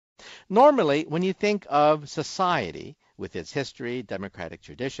Normally, when you think of society with its history, democratic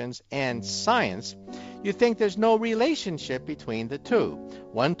traditions, and science, you think there's no relationship between the two.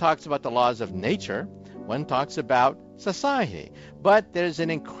 One talks about the laws of nature, one talks about society, but there's an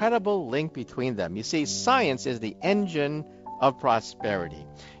incredible link between them. You see, science is the engine of prosperity.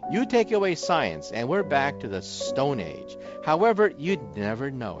 You take away science, and we're back to the Stone Age. However, you'd never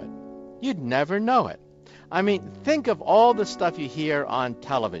know it. You'd never know it. I mean, think of all the stuff you hear on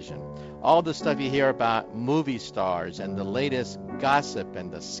television, all the stuff you hear about movie stars and the latest gossip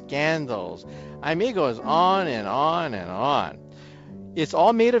and the scandals. I mean, it goes on and on and on. It's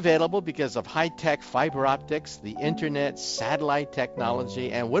all made available because of high-tech fiber optics, the internet, satellite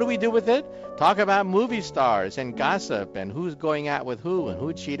technology, and what do we do with it? Talk about movie stars and gossip and who's going out with who and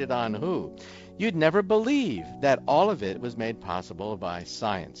who cheated on who. You'd never believe that all of it was made possible by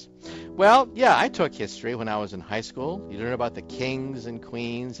science. Well, yeah, I took history when I was in high school. You learn about the kings and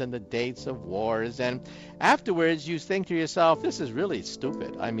queens and the dates of wars, and afterwards you think to yourself, this is really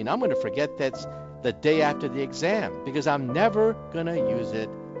stupid. I mean, I'm going to forget that's the day after the exam because I'm never going to use it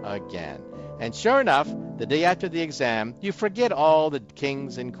again. And sure enough, the day after the exam, you forget all the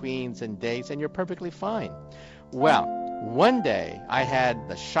kings and queens and dates, and you're perfectly fine. Well, one day I had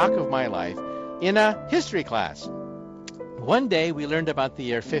the shock of my life in a history class. One day we learned about the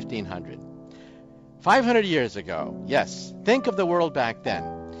year 1500. 500 years ago, yes, think of the world back then.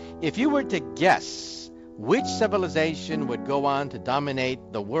 If you were to guess which civilization would go on to dominate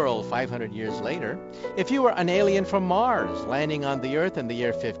the world 500 years later, if you were an alien from Mars landing on the Earth in the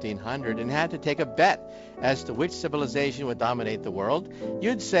year 1500 and had to take a bet as to which civilization would dominate the world,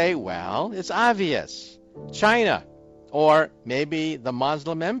 you'd say, well, it's obvious. China, or maybe the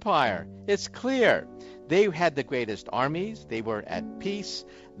Muslim Empire. It's clear. They had the greatest armies. They were at peace.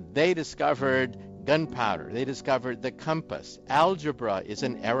 They discovered gunpowder. They discovered the compass. Algebra is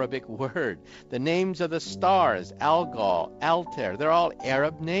an Arabic word. The names of the stars, Algol, Altair, they're all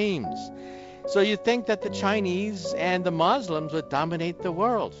Arab names. So you think that the Chinese and the Muslims would dominate the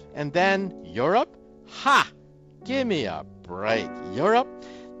world. And then Europe? Ha! Give me a break. Europe?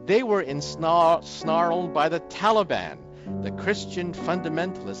 They were ensnarled by the Taliban, the Christian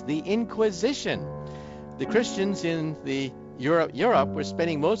fundamentalists, the Inquisition. The Christians in the Europe were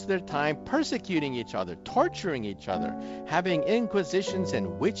spending most of their time persecuting each other, torturing each other, having inquisitions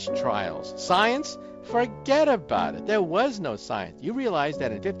and witch trials. Science? Forget about it. There was no science. You realize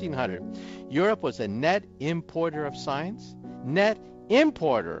that in 1500, Europe was a net importer of science? Net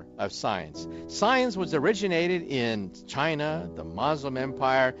importer of science. Science was originated in China, the Muslim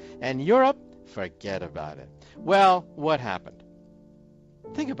Empire, and Europe? Forget about it. Well, what happened?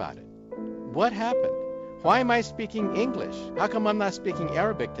 Think about it. What happened? Why am I speaking English? How come I'm not speaking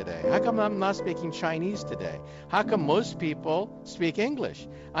Arabic today? How come I'm not speaking Chinese today? How come most people speak English?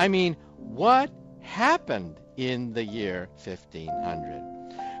 I mean, what happened in the year 1500?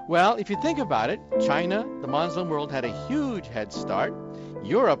 Well, if you think about it, China, the Muslim world, had a huge head start.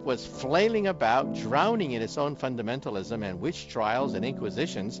 Europe was flailing about, drowning in its own fundamentalism and witch trials and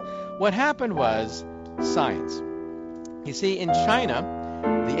inquisitions. What happened was science. You see, in China,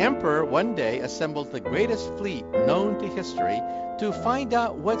 the emperor one day assembled the greatest fleet known to history to find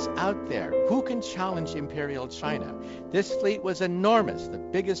out what's out there, who can challenge imperial China. This fleet was enormous, the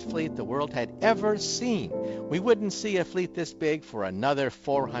biggest fleet the world had ever seen. We wouldn't see a fleet this big for another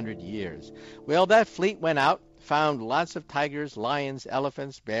 400 years. Well, that fleet went out, found lots of tigers, lions,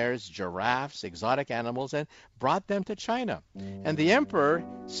 elephants, bears, giraffes, exotic animals, and brought them to China. And the emperor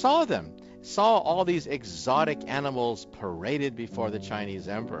saw them, saw all these exotic animals paraded before the Chinese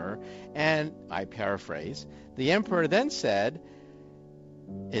emperor, and I paraphrase, the emperor then said,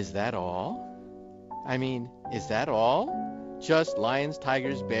 "Is that all? I mean, is that all? Just lions,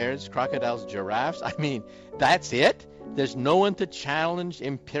 tigers, bears, crocodiles, giraffes? I mean, that's it? There's no one to challenge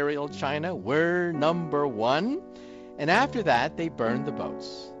imperial China? We're number one?" And after that, they burned the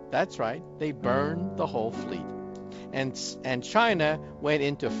boats. That's right, they burned the whole fleet. And China went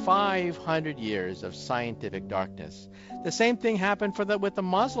into 500 years of scientific darkness. The same thing happened with the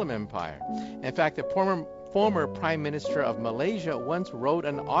Muslim Empire. In fact, the former Prime Minister of Malaysia once wrote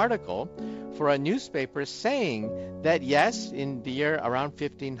an article for a newspaper saying that, yes, in the year around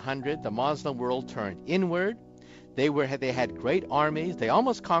 1500, the Muslim world turned inward. They had great armies. They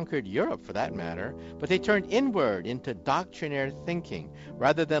almost conquered Europe, for that matter, but they turned inward into doctrinaire thinking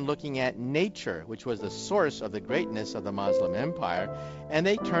rather than looking at nature, which was the source of the greatness of the Muslim Empire. And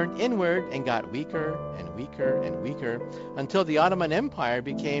they turned inward and got weaker and weaker and weaker until the Ottoman Empire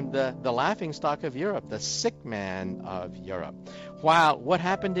became the laughingstock of Europe, the sick man of Europe. While what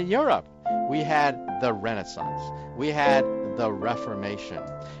happened in Europe? We had the Renaissance. We had the Reformation.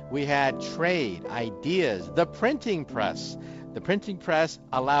 We had trade, ideas, the printing press. The printing press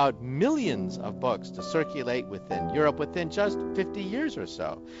allowed millions of books to circulate within Europe within just 50 years or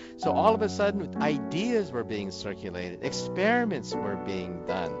so. So all of a sudden, ideas were being circulated, experiments were being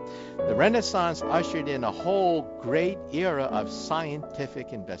done. The Renaissance ushered in a whole great era of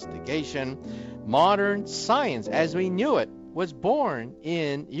scientific investigation. Modern science, as we knew it, was born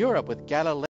in Europe with Galileo.